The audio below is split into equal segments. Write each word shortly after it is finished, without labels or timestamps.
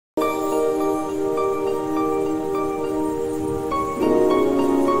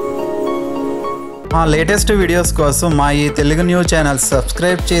మా latest videos కోసం మా ఈ తెలుగు న్యూస్ ఛానల్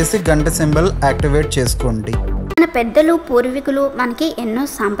సబ్స్క్రైబ్ చేసి గంట సింబల్ యాక్టివేట్ చేసుకోండి. మన పెద్దలు పూర్వీకులు మనకి ఎన్నో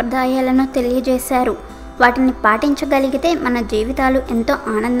సాంప్రదాయాలను తెలియజేశారు. వాటిని పాటించగలిగితే మన జీవితాలు ఎంతో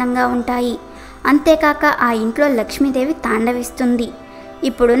ఆనందంగా ఉంటాయి. అంతేకాక ఆ ఇంట్లో లక్ష్మీదేవి తాండవిస్తుంది.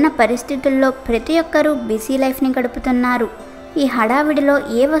 ఇప్పుడున్న పరిస్థితుల్లో ప్రతి ఒక్కరూ బిజీ లైఫ్ని గడుపుతున్నారు. ఈ హడావిడిలో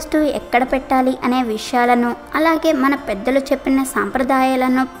ఏ వస్తువు ఎక్కడ పెట్టాలి అనే విషయాలను, అలాగే మన పెద్దలు చెప్పిన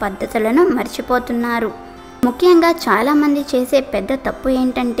సాంప్రదాయాలను, పద్ధతులను మర్చిపోతున్నారు. ముఖ్యంగా చాలామంది చేసే పెద్ద తప్పు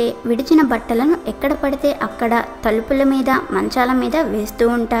ఏంటంటే విడిచిన బట్టలను ఎక్కడ పడితే అక్కడ తలుపుల మీద, మంచాల మీద వేస్తూ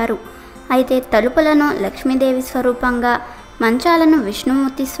ఉంటారు. అయితే తలుపులను లక్ష్మీదేవి స్వరూపంగా, మంచాలను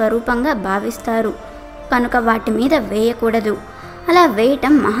విష్ణుమూర్తి స్వరూపంగా భావిస్తారు. కనుక వాటి మీద వేయకూడదు. అలా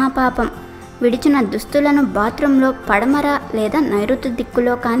వేయటం మహాపాపం. విడిచిన దుస్తులను బాత్రూంలో పడమర లేదా నైరుతి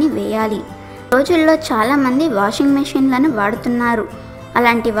దిక్కులో కానీ వేయాలి. రోజుల్లో చాలామంది వాషింగ్ మెషిన్లను వాడుతున్నారు.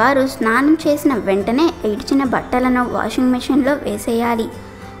 అలాంటి వారు స్నానం చేసిన వెంటనే ఇడిచిన బట్టలను వాషింగ్ మెషిన్లో వేసేయాలి.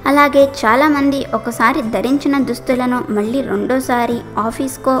 అలాగే చాలామంది ఒకసారి ధరించిన దుస్తులను మళ్ళీ రెండోసారి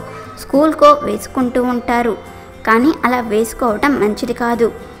ఆఫీస్కో, స్కూల్కో వేసుకుంటూ ఉంటారు. కానీ అలా వేసుకోవటం మంచిది కాదు.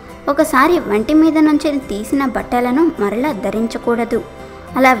 ఒకసారి వంటి మీద నుంచి తీసిన బట్టలను మరలా ధరించకూడదు.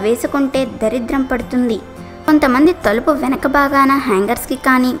 అలా వేసుకుంటే దరిద్రం పడుతుంది. కొంతమంది తలుపు వెనక భాగాన హ్యాంగర్స్కి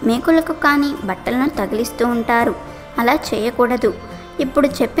కానీ, మేకులకు కానీ బట్టలను తగిలిస్తూ ఉంటారు. అలా చేయకూడదు. ఇప్పుడు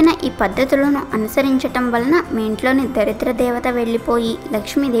చెప్పిన ఈ పద్ధతులను అనుసరించటం వలన మీ ఇంట్లోని దరిద్ర దేవత వెళ్ళిపోయి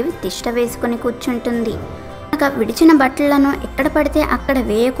లక్ష్మీదేవి తిష్ట వేసుకుని కూర్చుంటుంది. కనుక విడిచిన బట్టలను ఎక్కడ పడితే అక్కడ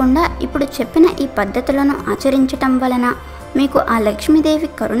వేయకుండా ఇప్పుడు చెప్పిన ఈ పద్ధతులను ఆచరించటం వలన మీకు ఆ లక్ష్మీదేవి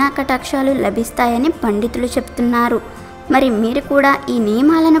కరుణా కటాక్షాలు లభిస్తాయని పండితులు చెప్తున్నారు. మరి మీరు కూడా ఈ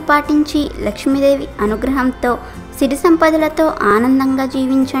నియమాలను పాటించి లక్ష్మీదేవి అనుగ్రహంతో సిరి సంపదలతో ఆనందంగా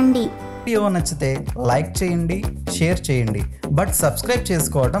జీవించండి. వీడియో నచ్చితే లైక్ చేయండి, షేర్ చేయండి, బట్ సబ్స్క్రైబ్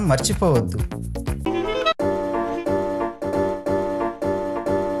చేసుకోవడం మర్చిపోవద్దు.